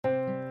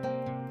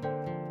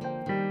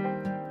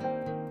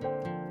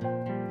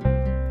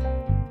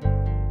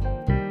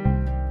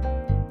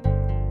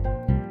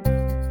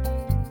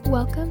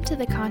Welcome to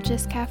the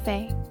Conscious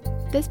Cafe.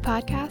 This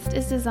podcast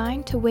is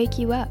designed to wake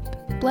you up,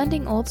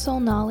 blending old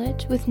soul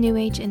knowledge with new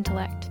age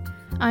intellect.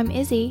 I'm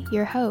Izzy,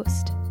 your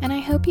host, and I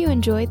hope you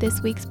enjoy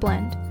this week's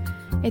blend.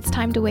 It's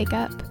time to wake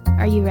up.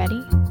 Are you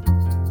ready?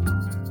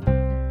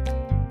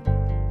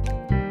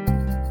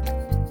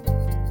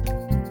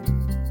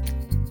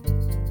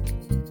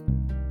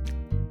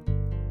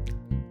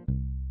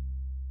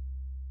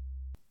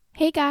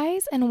 Hey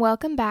guys, and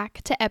welcome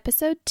back to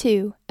episode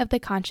 2 of the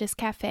Conscious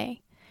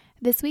Cafe.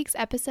 This week's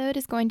episode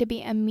is going to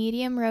be a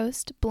medium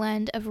roast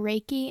blend of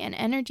Reiki and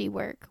energy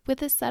work with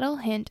a subtle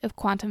hint of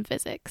quantum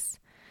physics.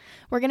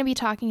 We're going to be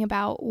talking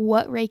about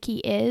what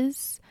Reiki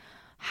is,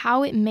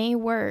 how it may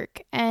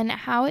work, and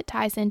how it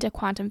ties into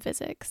quantum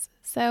physics.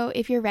 So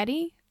if you're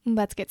ready,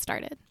 let's get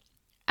started.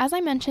 As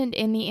I mentioned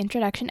in the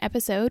introduction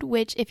episode,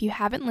 which if you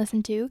haven't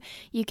listened to,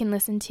 you can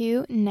listen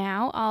to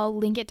now. I'll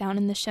link it down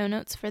in the show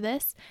notes for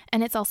this,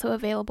 and it's also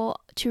available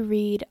to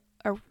read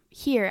or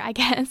here, I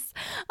guess,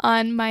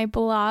 on my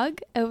blog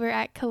over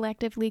at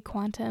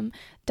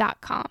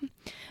collectivelyquantum.com.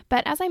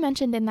 But as I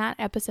mentioned in that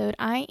episode,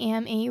 I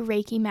am a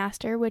Reiki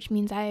master, which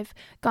means I've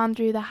gone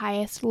through the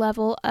highest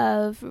level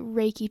of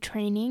Reiki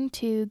training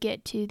to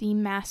get to the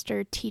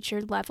master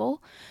teacher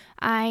level.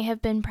 I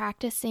have been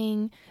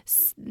practicing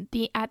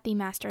at the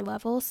master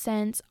level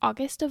since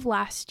August of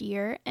last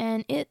year,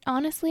 and it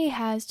honestly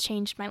has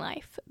changed my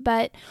life.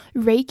 But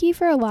Reiki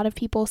for a lot of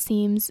people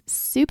seems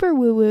super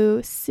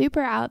woo-woo,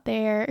 super out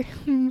there.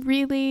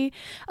 Really,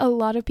 a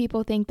lot of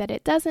people think that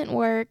it doesn't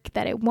work,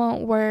 that it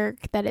won't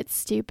work, that it's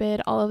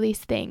stupid, all of these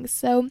things.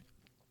 So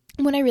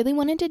what I really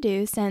wanted to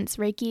do, since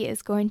Reiki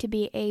is going to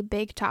be a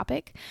big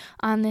topic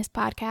on this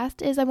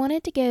podcast, is I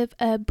wanted to give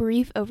a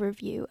brief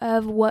overview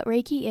of what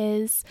Reiki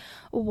is,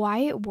 why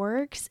it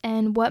works,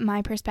 and what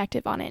my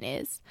perspective on it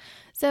is.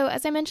 So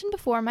as I mentioned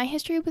before, my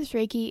history with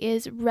Reiki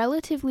is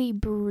relatively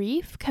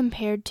brief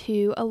compared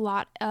to a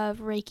lot of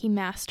Reiki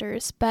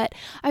masters, but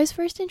I was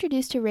first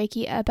introduced to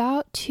Reiki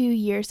about 2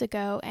 years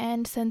ago,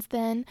 and since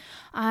then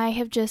I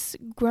have just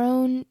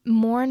grown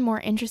more and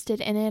more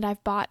interested in it.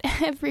 I've bought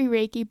every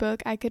Reiki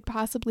book I could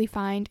possibly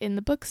find in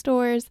the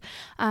bookstores.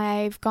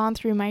 I've gone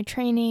through my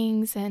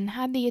trainings and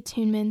had the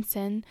attunements,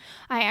 and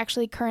I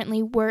actually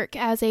currently work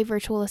as a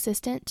virtual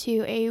assistant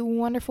to a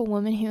wonderful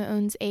woman who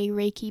owns a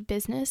Reiki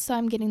business, so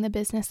I'm getting the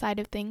business side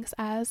of things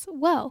as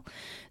well.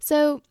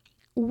 So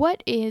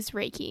what is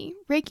Reiki?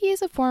 Reiki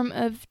is a form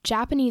of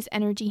Japanese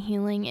energy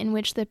healing in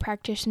which the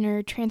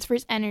practitioner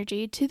transfers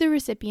energy to the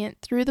recipient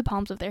through the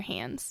palms of their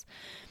hands.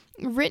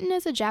 Written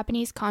as a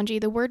Japanese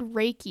kanji, the word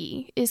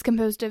Reiki is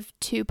composed of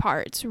 2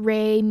 parts,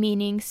 Rei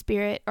meaning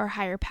spirit or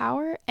higher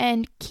power,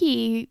 and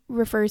Ki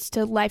refers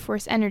to life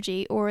force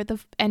energy, or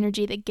the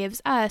energy that gives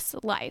us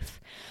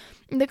life.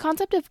 The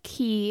concept of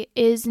Ki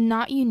is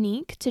not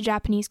unique to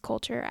Japanese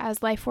culture,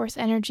 as life force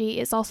energy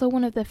is also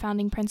one of the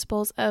founding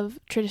principles of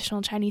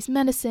traditional Chinese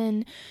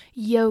medicine,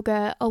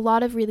 yoga, a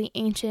lot of really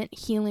ancient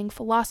healing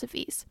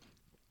philosophies.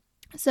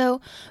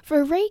 So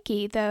for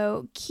Reiki,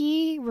 though,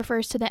 Ki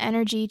refers to the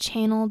energy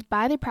channeled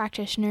by the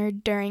practitioner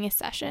during a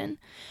session.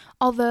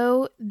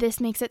 Although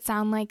this makes it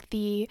sound like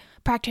the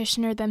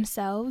practitioner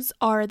themselves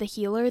are the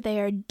healer, they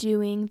are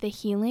doing the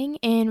healing.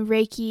 In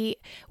Reiki,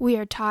 we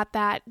are taught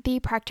that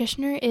the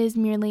practitioner is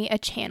merely a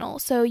channel.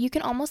 So you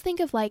can almost think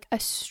of like a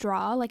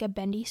straw, like a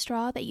bendy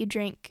straw that you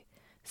drink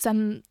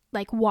some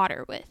like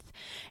water with.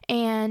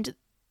 And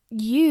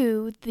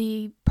you,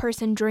 the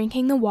person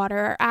drinking the water,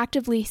 are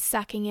actively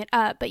sucking it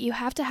up, but you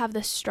have to have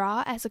the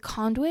straw as a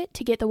conduit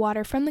to get the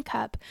water from the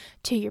cup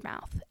to your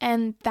mouth.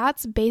 And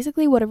that's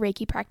basically what a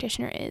Reiki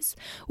practitioner is.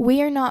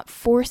 We are not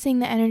forcing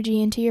the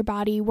energy into your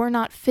body. We're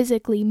not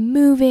physically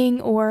moving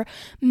or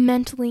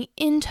mentally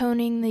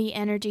intoning the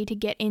energy to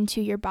get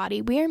into your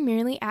body. We are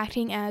merely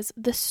acting as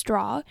the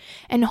straw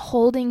and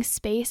holding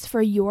space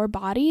for your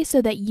body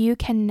so that you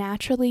can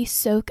naturally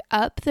soak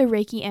up the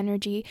Reiki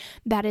energy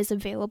that is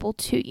available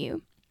to you.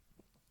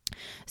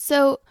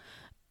 So,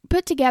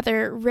 put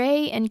together,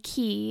 Rei and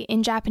Ki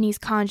in Japanese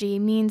kanji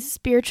means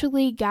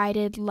spiritually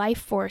guided life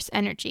force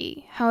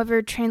energy.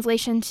 However,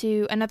 translation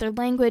to another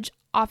language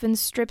often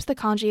strips the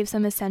kanji of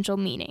some essential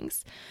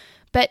meanings.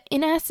 But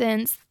in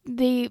essence,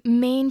 the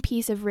main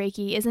piece of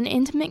Reiki is an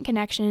intimate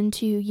connection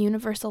to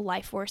universal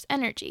life force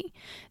energy.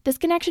 This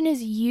connection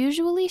is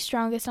usually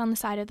strongest on the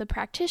side of the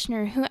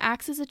practitioner, who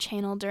acts as a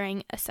channel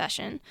during a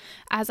session,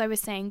 as I was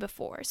saying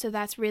before. So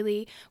that's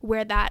really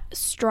where that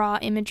straw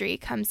imagery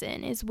comes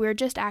in, is we're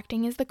just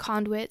acting as the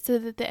conduit so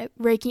that the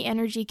Reiki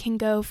energy can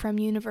go from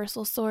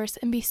universal source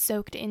and be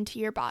soaked into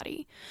your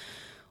body.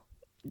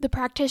 The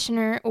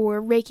practitioner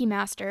or Reiki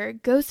master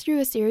goes through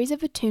a series of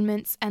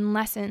attunements and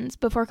lessons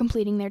before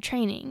completing their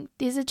training.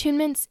 These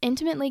attunements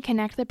intimately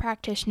connect the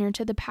practitioner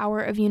to the power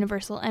of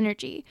universal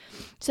energy.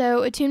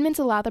 So attunements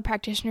allow the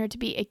practitioner to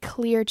be a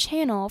clear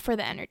channel for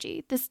the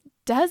energy. This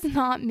does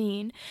not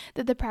mean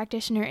that the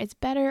practitioner is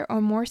better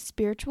or more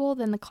spiritual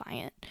than the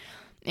client.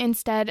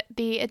 Instead,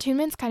 the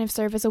attunements kind of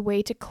serve as a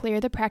way to clear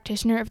the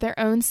practitioner of their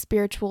own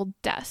spiritual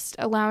dust,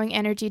 allowing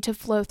energy to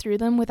flow through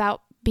them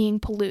without being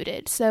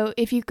polluted. So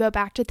if you go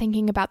back to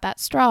thinking about that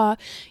straw,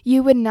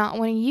 you would not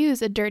want to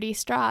use a dirty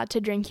straw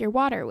to drink your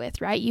water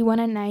with, right? You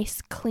want a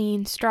nice,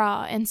 clean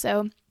straw. And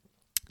so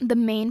the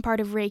main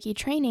part of Reiki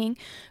training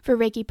for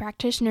Reiki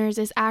practitioners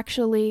is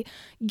actually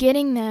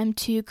getting them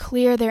to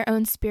clear their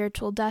own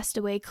spiritual dust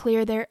away,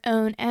 clear their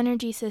own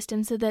energy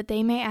system so that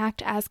they may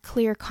act as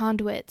clear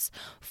conduits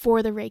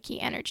for the Reiki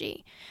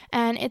energy.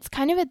 And it's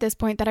kind of at this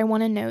point that I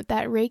want to note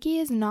that Reiki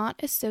is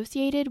not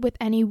associated with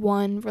any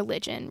one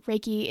religion.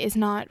 Reiki is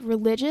not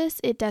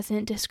religious. It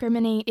doesn't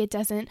discriminate. It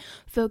doesn't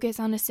focus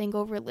on a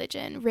single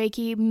religion.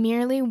 Reiki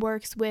merely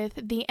works with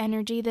the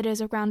energy that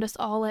is around us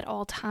all at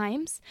all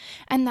times,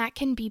 and that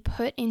can be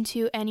put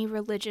into any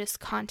religious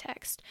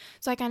context.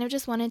 So I kind of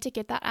just wanted to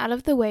get that out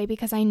of the way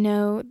because I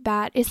know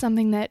that is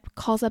something that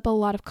calls up a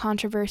lot of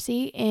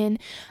controversy in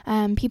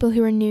people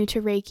who are new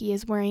to Reiki,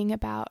 is worrying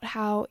about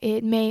how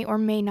it may or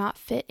may not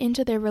fit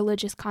into their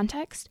religious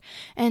context.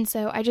 And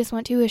so I just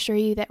want to assure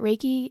you that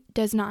Reiki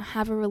does not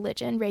have a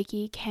religion.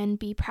 Reiki can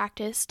be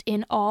practiced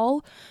in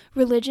all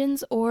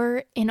religions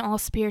or in all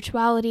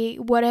spirituality.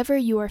 Whatever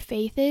your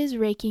faith is,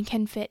 Reiki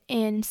can fit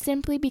in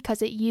simply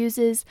because it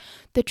uses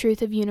the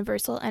truth of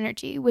universal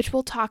energy, which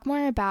we'll talk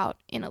more about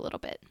in a little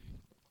bit.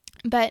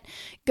 But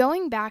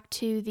going back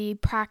to the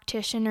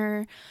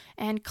practitioner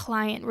and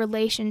client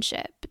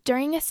relationship,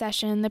 during a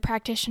session, the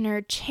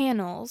practitioner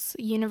channels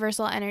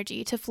universal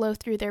energy to flow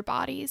through their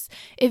bodies,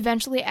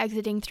 eventually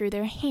exiting through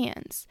their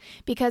hands.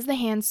 Because the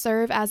hands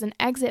serve as an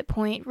exit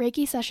point,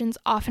 Reiki sessions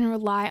often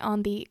rely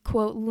on the,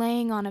 quote,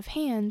 laying on of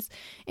hands,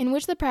 in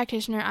which the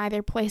practitioner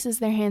either places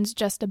their hands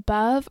just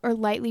above or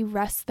lightly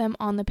rests them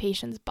on the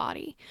patient's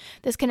body.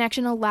 This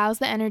connection allows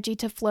the energy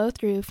to flow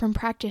through from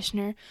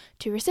practitioner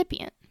to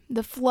recipient.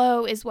 The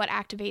flow is what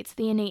activates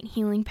the innate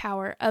healing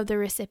power of the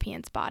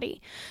recipient's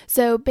body.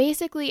 So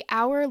basically,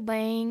 our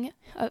laying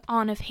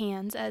on of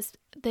hands, as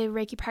the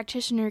Reiki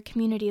practitioner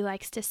community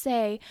likes to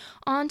say,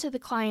 onto the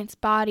client's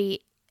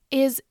body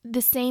is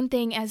the same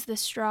thing as the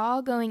straw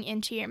going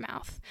into your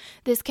mouth.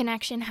 This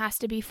connection has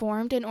to be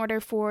formed in order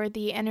for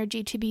the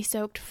energy to be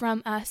soaked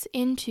from us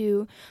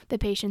into the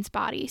patient's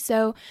body.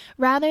 So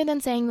rather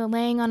than saying the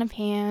laying on of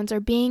hands or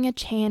being a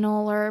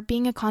channel or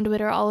being a conduit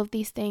or all of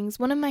these things,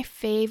 one of my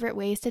favorite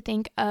ways to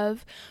think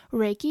of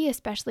Reiki,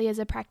 especially as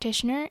a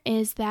practitioner,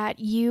 is that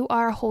you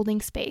are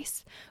holding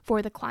space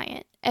for the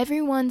client.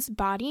 Everyone's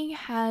body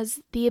has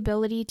the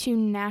ability to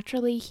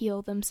naturally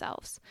heal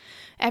themselves.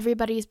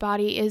 Everybody's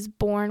body is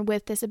born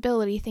with this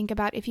ability. Think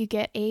about if you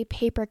get a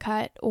paper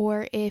cut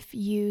or if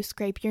you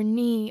scrape your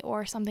knee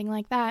or something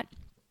like that.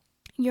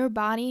 Your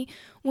body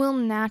will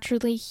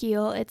naturally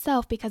heal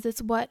itself because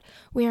it's what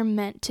we are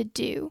meant to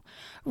do.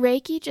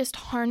 Reiki just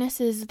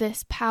harnesses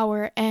this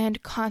power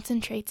and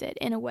concentrates it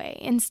in a way.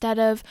 Instead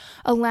of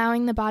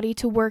allowing the body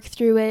to work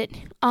through it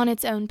on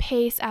its own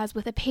pace, as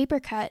with a paper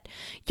cut,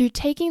 you're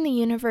taking the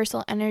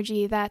universal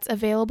energy that's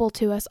available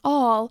to us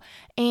all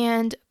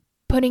and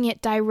putting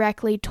it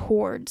directly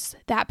towards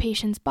that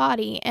patient's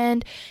body.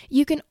 And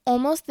you can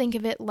almost think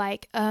of it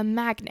like a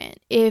magnet.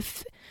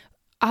 If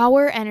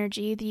our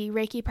energy, the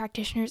Reiki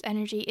practitioner's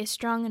energy, is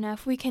strong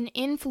enough, we can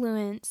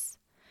influence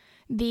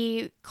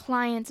the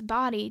client's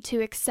body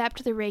to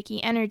accept the Reiki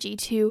energy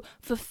to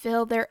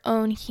fulfill their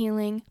own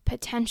healing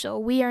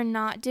potential. We are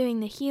not doing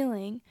the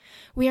healing.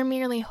 We are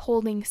merely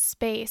holding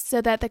space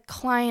so that the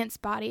client's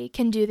body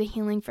can do the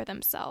healing for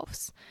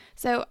themselves.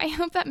 So I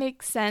hope that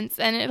makes sense,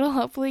 and it'll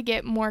hopefully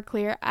get more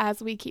clear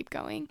as we keep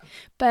going.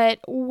 But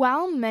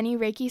while many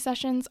Reiki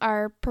sessions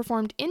are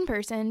performed in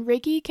person,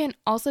 Reiki can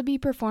also be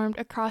performed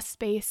across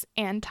space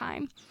and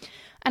time.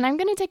 And I'm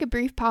going to take a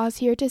brief pause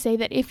here to say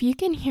that if you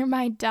can hear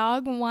my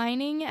dog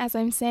whining as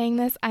I'm saying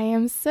this, I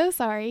am so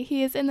sorry.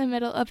 He is in the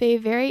middle of a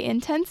very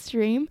intense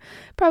dream,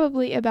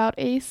 probably about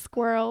a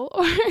squirrel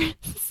or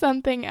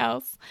something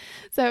else.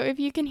 So if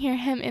you can hear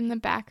him in the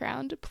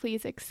background,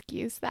 please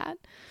excuse that.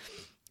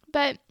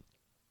 But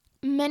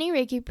many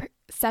Reiki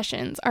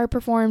sessions are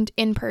performed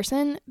in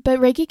person, but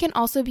Reiki can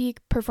also be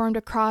performed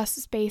across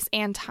space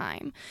and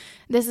time.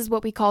 This is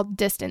what we call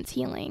distance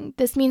healing.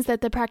 This means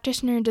that the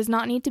practitioner does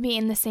not need to be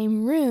in the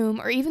same room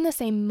or even the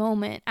same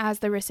moment as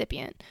the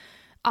recipient.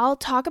 I'll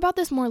talk about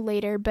this more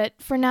later, but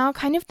for now,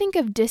 kind of think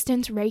of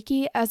distance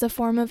Reiki as a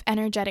form of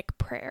energetic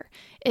prayer.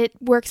 It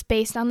works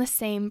based on the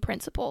same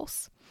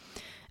principles.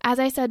 As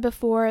I said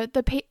before,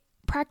 the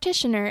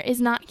practitioner is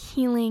not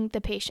healing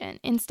the patient.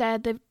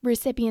 Instead, the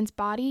recipient's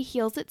body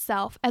heals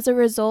itself as a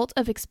result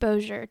of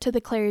exposure to the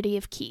clarity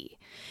of ki.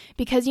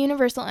 Because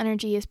universal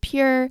energy is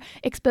pure,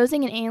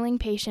 exposing an ailing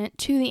patient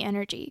to the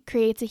energy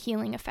creates a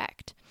healing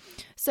effect.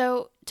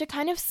 So to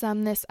kind of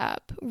sum this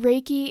up,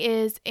 Reiki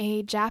is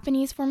a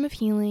Japanese form of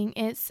healing.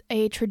 It's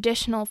a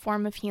traditional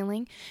form of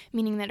healing,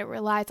 meaning that it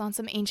relies on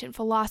some ancient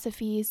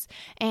philosophies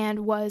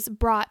and was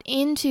brought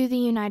into the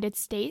United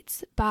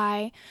States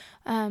by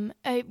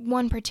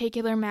one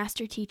particular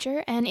master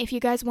teacher. And if you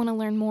guys want to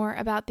learn more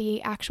about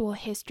the actual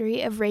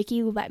history of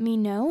Reiki, let me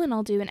know and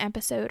I'll do an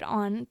episode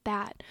on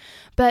that.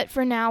 But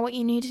for now, what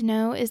you need to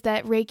know is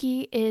that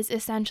Reiki is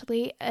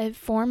essentially a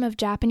form of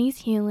Japanese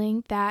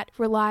healing that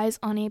relies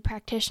on a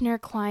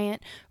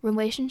practitioner-client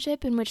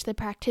relationship in which the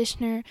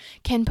practitioner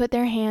can put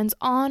their hands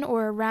on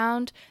or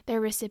around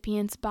their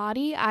recipient's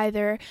body,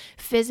 either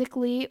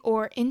physically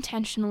or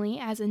intentionally,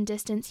 as in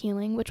distance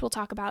healing, which we'll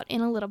talk about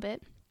in a little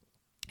bit.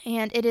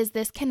 And it is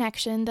this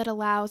connection that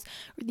allows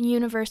the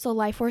universal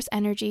life force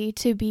energy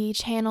to be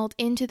channeled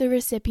into the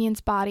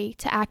recipient's body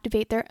to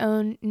activate their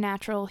own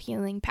natural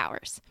healing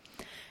powers.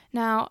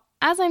 Now,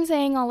 as I'm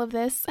saying all of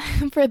this,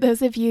 for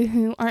those of you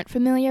who aren't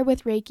familiar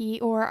with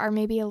Reiki or are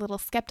maybe a little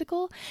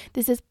skeptical,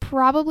 this is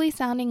probably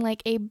sounding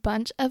like a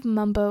bunch of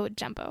mumbo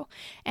jumbo.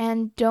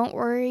 And don't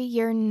worry,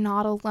 you're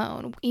not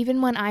alone.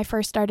 Even when I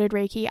first started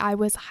Reiki, I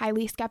was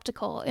highly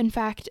skeptical. In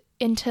fact,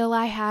 until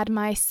I had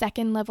my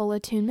second level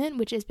attunement,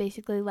 which is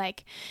basically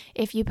like,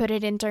 if you put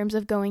it in terms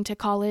of going to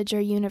college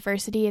or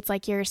university, it's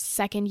like your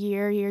second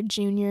year, your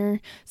junior,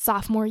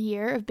 sophomore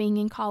year of being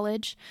in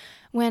college.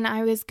 When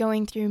I was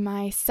going through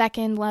my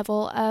second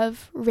level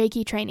of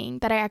Reiki training,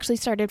 that I actually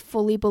started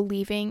fully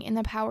believing in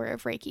the power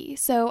of Reiki.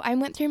 So I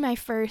went through my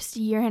first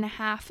year and a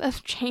half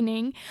of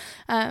training,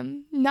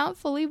 not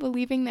fully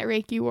believing that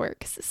Reiki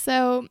works.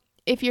 So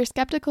if you're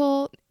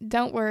skeptical,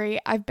 don't worry,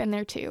 I've been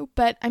there too.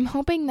 But I'm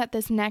hoping that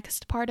this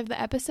next part of the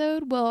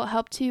episode will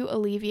help to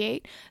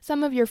alleviate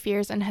some of your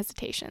fears and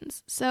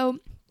hesitations. So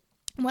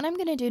what I'm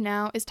going to do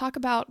now is talk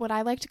about what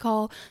I like to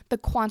call the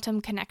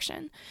quantum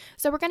connection.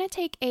 So we're going to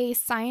take a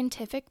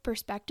scientific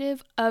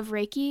perspective of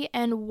Reiki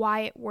and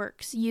why it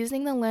works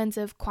using the lens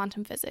of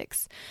quantum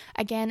physics.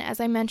 Again, as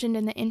I mentioned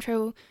in the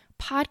intro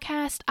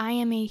podcast, I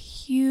am a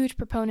huge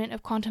proponent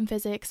of quantum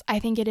physics. I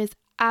think it is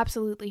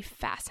absolutely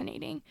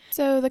fascinating.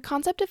 So the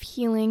concept of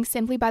healing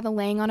simply by the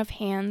laying on of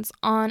hands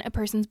on a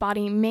person's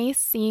body may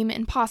seem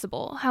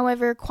impossible.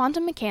 However,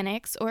 quantum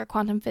mechanics or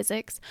quantum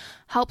physics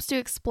helps to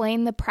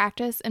explain the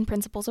practice and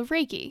principles of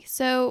Reiki.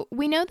 So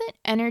we know that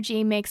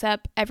energy makes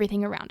up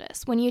everything around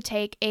us. When you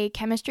take a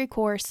chemistry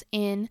course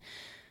in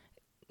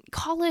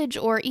college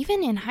or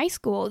even in high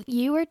school,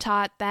 you are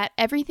taught that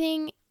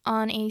everything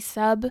on a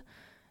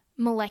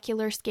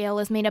molecular scale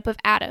is made up of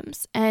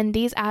atoms, and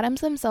these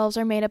atoms themselves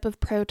are made up of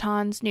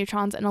protons,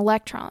 neutrons, and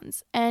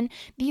electrons. And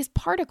these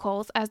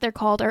particles, as they're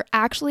called, are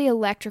actually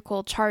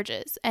electrical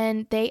charges,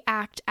 and they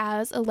act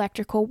as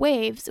electrical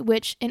waves,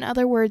 which in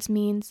other words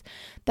means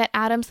that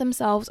atoms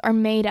themselves are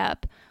made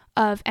up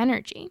of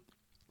energy.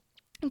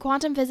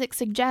 Quantum physics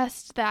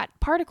suggests that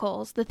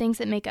particles, the things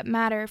that make up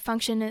matter,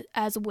 function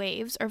as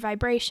waves or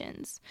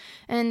vibrations.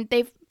 And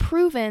they've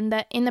proven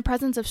that in the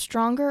presence of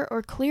stronger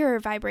or clearer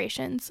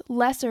vibrations,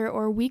 lesser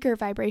or weaker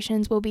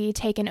vibrations will be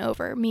taken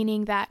over,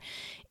 meaning that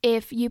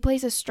if you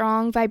place a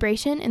strong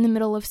vibration in the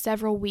middle of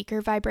several weaker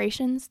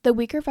vibrations, the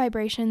weaker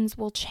vibrations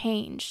will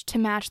change to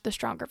match the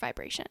stronger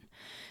vibration.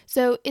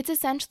 So it's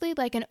essentially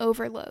like an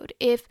overload.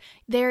 If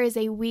there is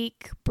a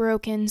weak,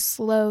 broken,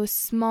 slow,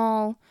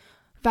 small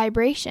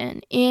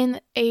vibration in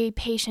a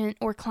patient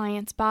or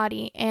client's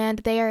body and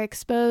they are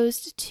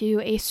exposed to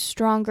a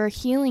stronger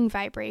healing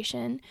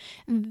vibration,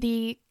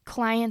 the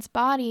client's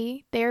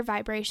body, their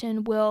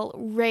vibration will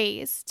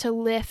raise to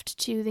lift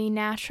to the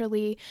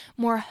naturally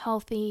more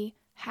healthy,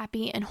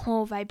 happy, and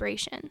whole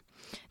vibration.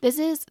 This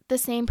is the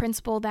same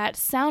principle that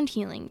sound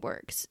healing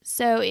works.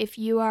 So if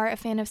you are a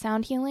fan of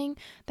sound healing,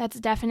 that's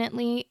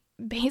definitely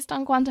based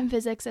on quantum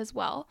physics as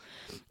well.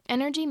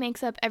 Energy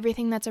makes up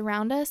everything that's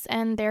around us,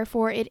 and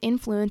therefore it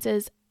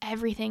influences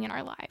everything in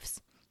our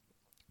lives.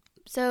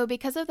 So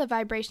because of the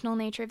vibrational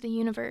nature of the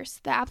universe,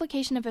 the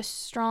application of a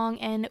strong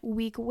and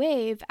weak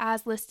wave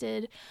as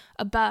listed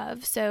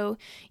above, so,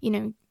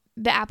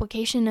 the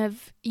application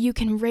of you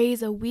can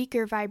raise a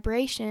weaker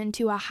vibration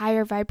to a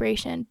higher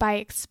vibration by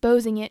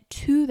exposing it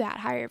to that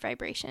higher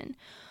vibration,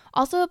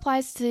 also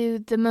applies to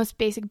the most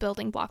basic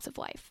building blocks of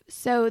life.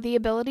 So the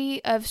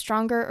ability of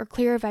stronger or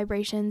clearer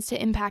vibrations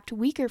to impact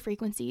weaker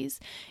frequencies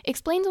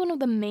explains one of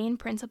the main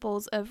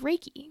principles of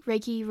Reiki.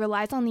 Reiki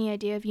relies on the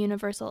idea of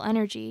universal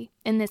energy,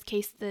 in this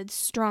case the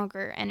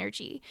stronger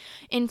energy,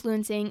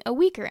 influencing a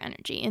weaker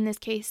energy, in this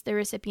case the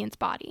recipient's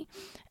body.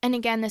 And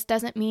again, this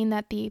doesn't mean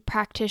that the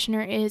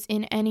practitioner is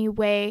in any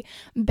way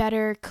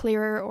better,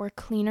 clearer, or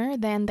cleaner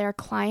than their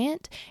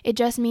client. It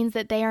just means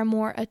that they are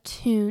more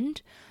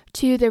attuned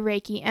to the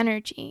Reiki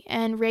energy.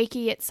 And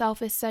Reiki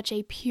itself is such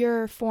a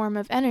pure form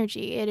of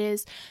energy. It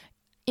is,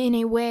 in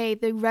a way,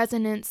 the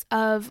resonance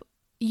of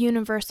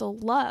universal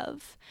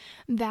love,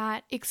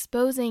 that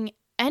exposing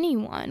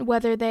anyone,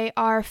 whether they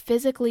are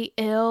physically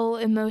ill,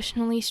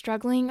 emotionally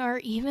struggling, or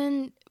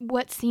even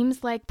what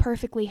seems like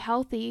perfectly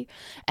healthy.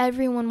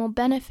 Everyone will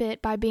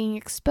benefit by being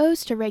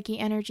exposed to Reiki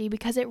energy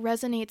because it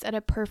resonates at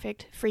a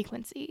perfect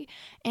frequency.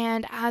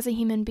 And as a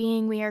human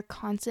being, we are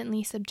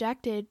constantly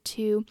subjected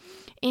to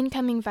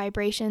incoming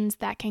vibrations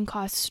that can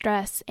cause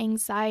stress,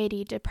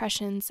 anxiety,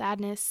 depression,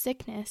 sadness,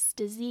 sickness,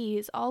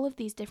 disease, all of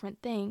these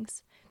different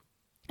things.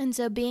 And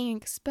so being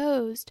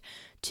exposed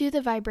to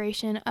the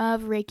vibration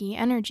of Reiki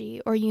energy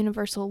or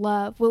universal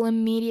love will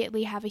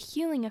immediately have a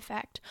healing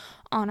effect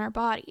on our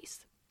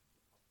bodies.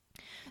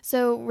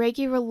 So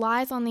Reiki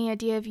relies on the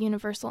idea of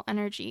universal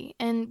energy,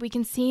 and we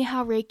can see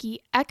how Reiki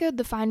echoed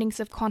the findings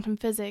of quantum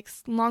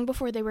physics long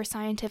before they were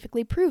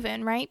scientifically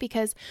proven, right?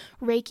 Because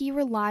Reiki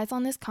relies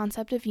on this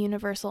concept of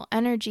universal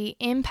energy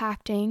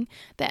impacting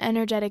the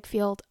energetic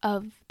field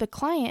of the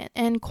client,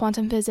 and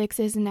quantum physics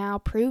is now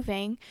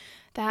proving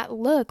that,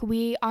 look,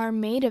 we are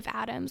made of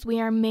atoms,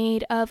 we are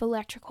made of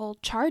electrical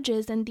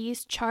charges, and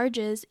these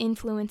charges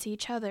influence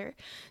each other.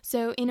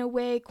 So in a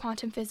way,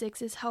 quantum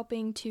physics is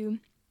helping to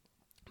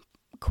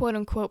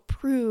quote-unquote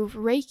prove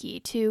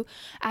Reiki, to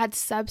add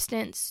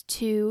substance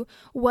to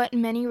what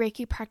many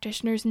Reiki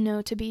practitioners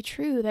know to be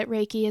true, that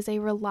Reiki is a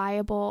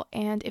reliable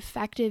and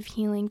effective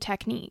healing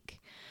technique.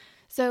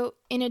 So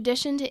in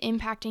addition to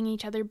impacting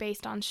each other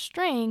based on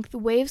strength,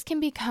 waves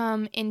can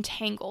become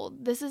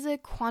entangled. This is a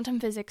quantum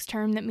physics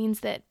term that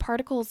means that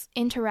particles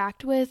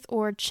interact with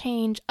or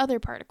change other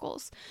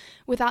particles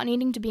without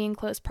needing to be in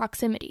close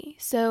proximity.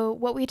 So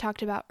what we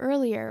talked about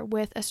earlier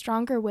with a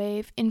stronger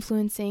wave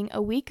influencing a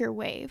weaker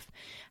wave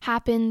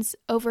happens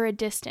over a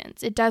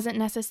distance. It doesn't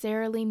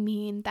necessarily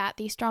mean that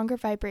the stronger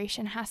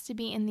vibration has to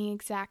be in the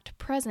exact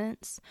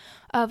presence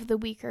of the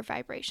weaker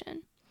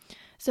vibration.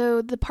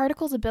 So the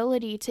particle's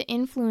ability to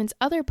influence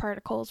other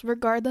particles,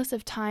 regardless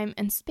of time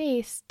and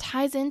space,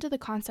 ties into the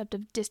concept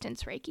of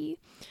distance Reiki.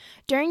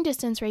 During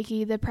distance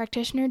Reiki, the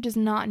practitioner does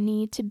not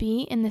need to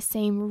be in the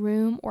same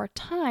room or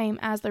time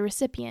as the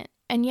recipient,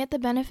 and yet the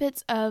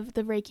benefits of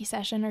the Reiki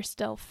session are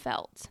still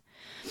felt.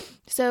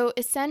 So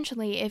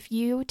essentially, if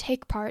you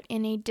take part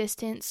in a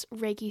distance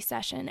Reiki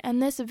session,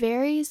 and this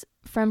varies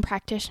from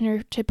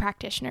practitioner to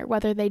practitioner,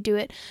 whether they do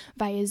it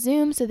via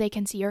Zoom so they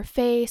can see your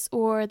face,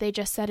 or they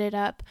just set it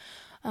up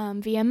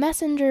via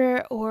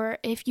Messenger, or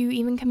if you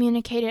even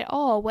communicate at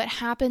all, what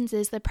happens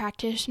is the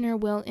practitioner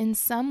will in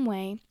some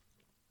way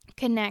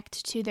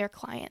connect to their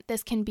client.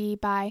 This can be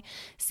by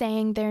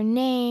saying their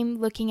name,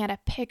 looking at a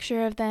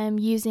picture of them,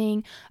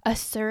 using a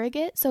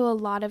surrogate. So a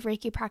lot of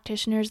Reiki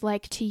practitioners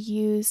like to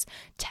use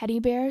teddy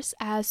bears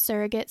as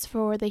surrogates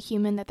for the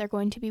human that they're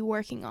going to be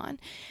working on.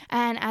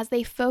 And as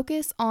they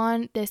focus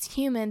on this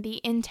human,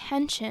 the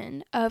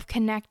intention of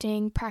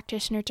connecting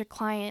practitioner to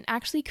client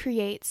actually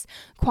creates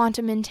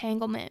quantum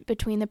entanglement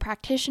between the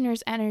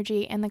practitioner's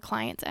energy and the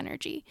client's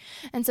energy.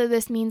 And so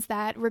this means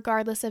that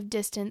regardless of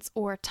distance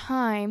or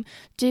time,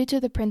 due to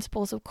the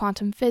principles of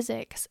quantum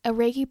physics, a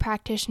Reiki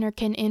practitioner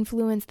can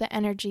influence the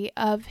energy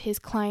of his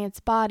client's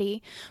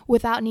body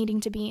without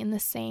needing to be in the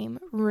same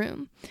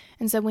room.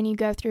 And so when you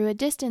go through a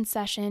distance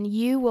session,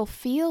 you will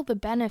feel the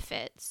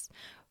benefits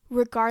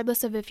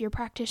regardless of if your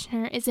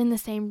practitioner is in the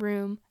same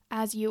room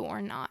as you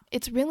or not.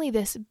 It's really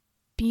this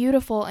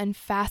beautiful and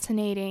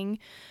fascinating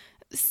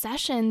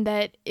session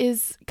that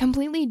is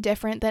completely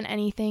different than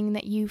anything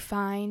that you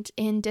find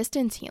in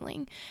distance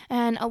healing.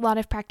 And a lot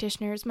of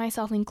practitioners,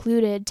 myself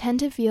included, tend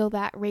to feel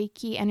that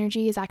Reiki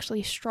energy is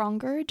actually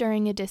stronger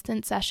during a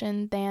distance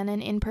session than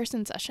an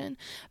in-person session.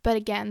 But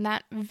again,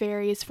 that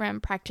varies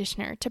from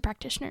practitioner to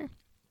practitioner.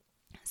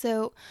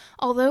 So,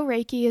 although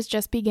Reiki is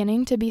just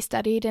beginning to be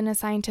studied in a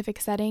scientific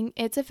setting,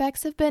 its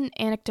effects have been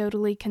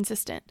anecdotally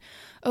consistent.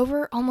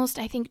 Over almost,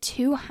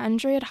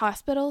 200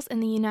 hospitals in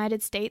the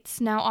United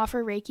States now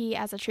offer Reiki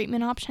as a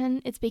treatment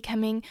option. It's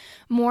becoming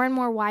more and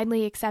more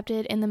widely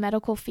accepted in the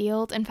medical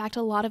field. In fact,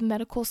 a lot of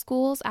medical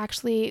schools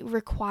actually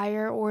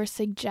require or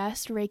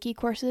suggest Reiki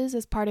courses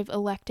as part of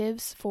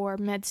electives for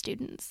med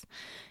students.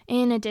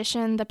 In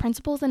addition, the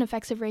principles and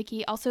effects of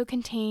Reiki also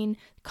contain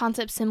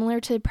concepts similar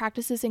to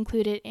practices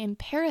included in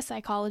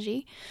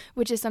parapsychology,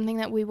 which is something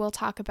that we will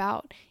talk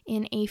about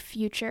in a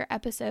future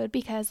episode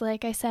because,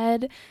 like I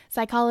said,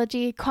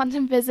 psychology,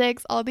 quantum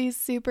physics, all these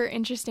super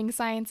interesting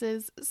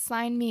sciences,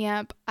 sign me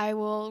up. I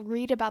will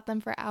read about them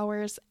for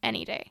hours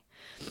any day.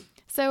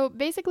 So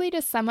basically,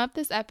 to sum up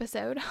this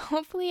episode,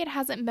 hopefully it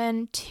hasn't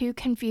been too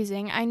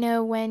confusing. I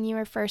know when you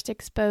are first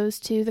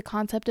exposed to the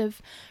concept of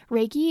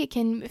Reiki, it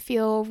can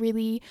feel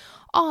really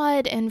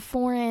odd and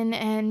foreign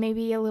and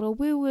maybe a little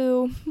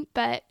woo-woo,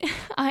 but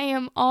I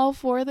am all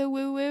for the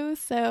woo-woo.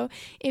 So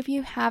if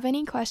you have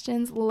any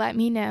questions, let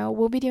me know.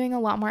 We'll be doing a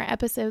lot more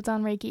episodes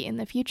on Reiki in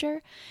the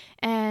future,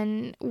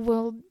 and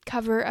we'll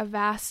cover a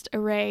vast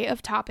array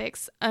of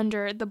topics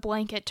under the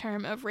blanket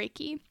term of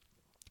Reiki.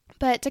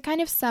 But to kind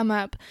of sum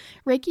up,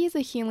 Reiki is a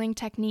healing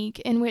technique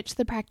in which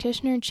the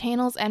practitioner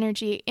channels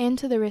energy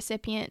into the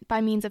recipient by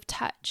means of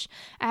touch,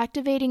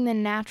 activating the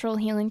natural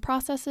healing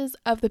processes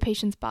of the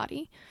patient's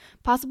body.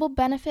 Possible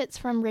benefits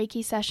from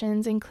Reiki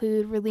sessions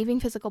include relieving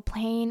physical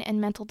pain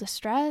and mental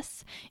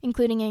distress,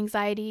 including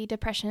anxiety,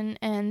 depression,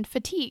 and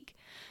fatigue.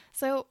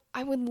 So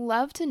I would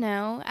love to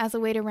know, as a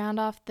way to round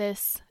off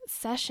this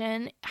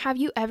session, have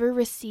you ever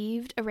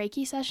received a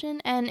Reiki session?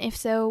 And if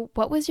so,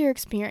 what was your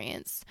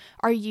experience?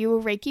 Are you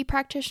a Reiki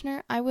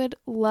practitioner? I would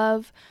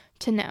love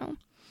to know.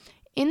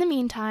 In the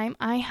meantime,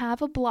 I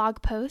have a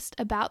blog post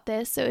about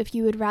this, so if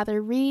you would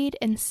rather read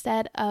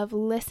instead of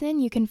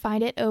listen, you can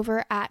find it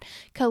over at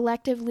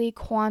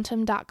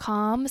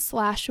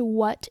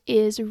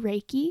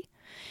collectivelyquantum.com/whatisreiki,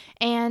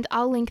 and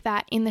I'll link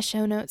that in the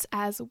show notes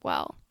as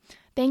well.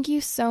 Thank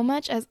you so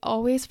much, as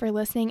always, for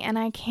listening, and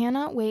I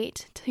cannot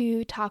wait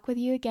to talk with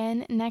you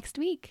again next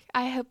week.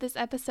 I hope this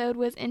episode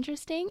was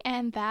interesting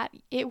and that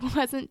it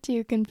wasn't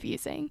too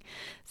confusing.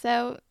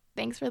 So,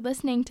 thanks for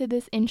listening to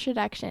this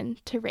introduction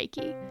to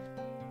Reiki.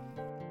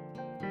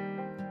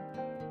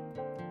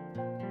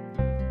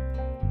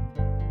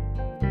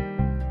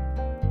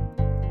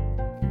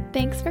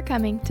 Thanks for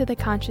coming to the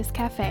Conscious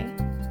Cafe.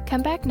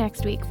 Come back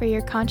next week for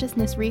your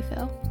consciousness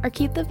refill, or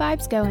keep the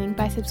vibes going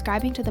by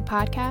subscribing to the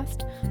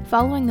podcast,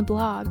 following the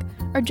blog,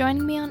 or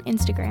joining me on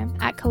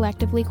Instagram at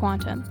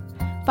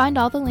collectivelyquantum. Find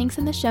all the links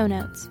in the show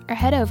notes, or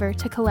head over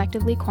to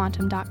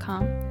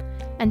collectivelyquantum.com.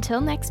 Until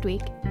next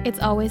week, it's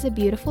always a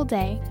beautiful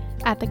day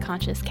at the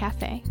Conscious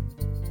Cafe.